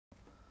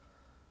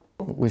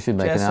We should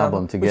make jazz an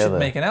album together. We should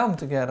make an album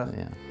together.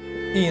 Yeah.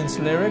 Ian's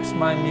lyrics,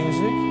 my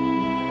music.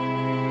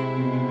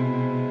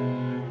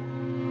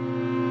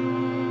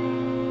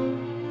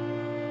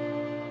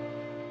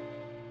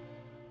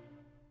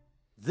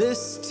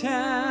 This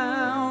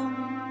town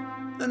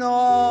and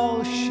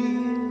all she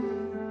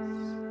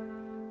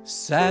is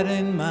sat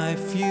in my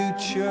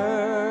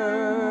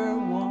future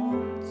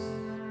once.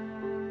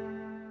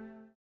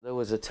 There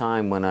was a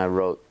time when I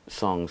wrote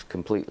songs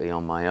completely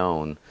on my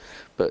own,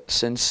 but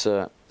since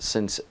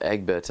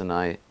Egbert and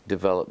I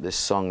developed this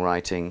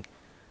songwriting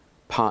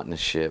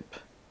partnership,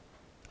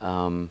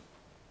 I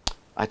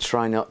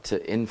try not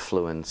to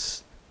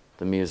influence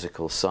the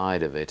musical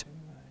side of it.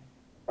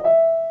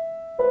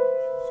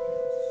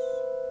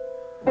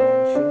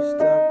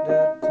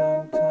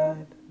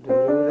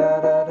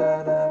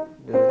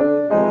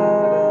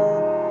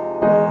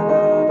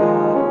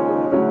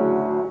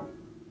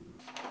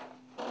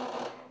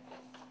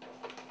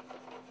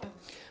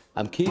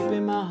 I'm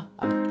keeping my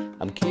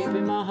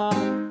heart.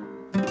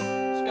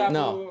 Scapel,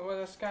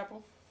 No.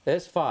 Scapel?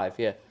 There's 5,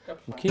 yeah.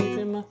 I'm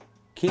keeping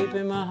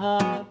my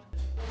heart.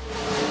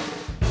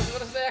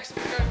 Wat is het ergste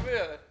wat er kan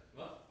gebeuren?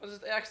 Wat is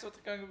het ergste wat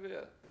er kan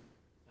gebeuren?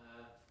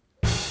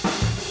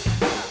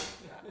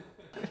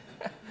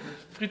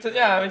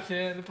 Ja, weet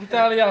je, de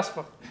brutale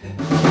Jasper.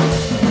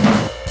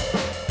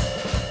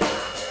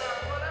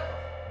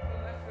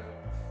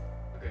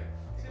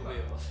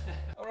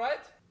 Alright?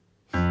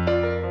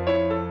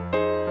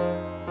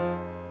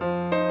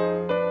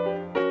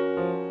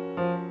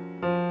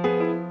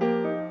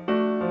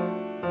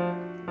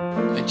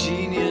 A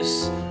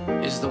genius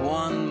is the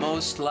one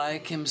most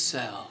like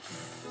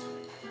himself.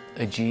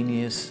 A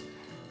genius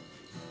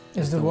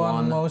is the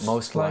one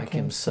most like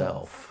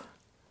himself.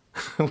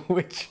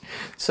 Which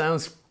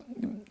sounds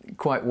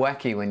quite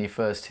wacky when you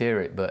first hear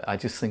it, but I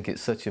just think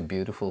it's such a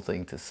beautiful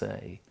thing to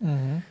say.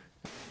 Mm-hmm.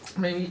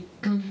 Maybe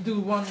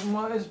do one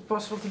more. Is it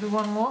possible to do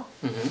one more?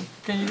 Mm-hmm.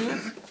 Can you do it?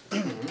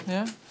 Mm-hmm.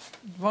 Yeah?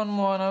 One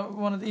more, and I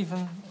want it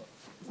even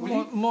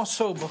more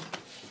sober.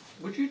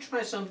 Would you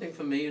try something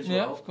for me as well?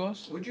 Yeah, of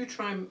course. Would you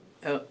try,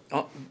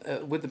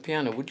 with the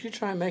piano, would you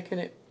try making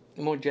it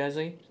more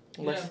jazzy,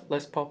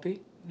 less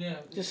poppy? Yeah.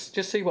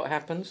 Just see what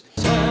happens.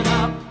 Turn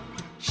up,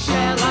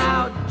 shell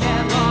out,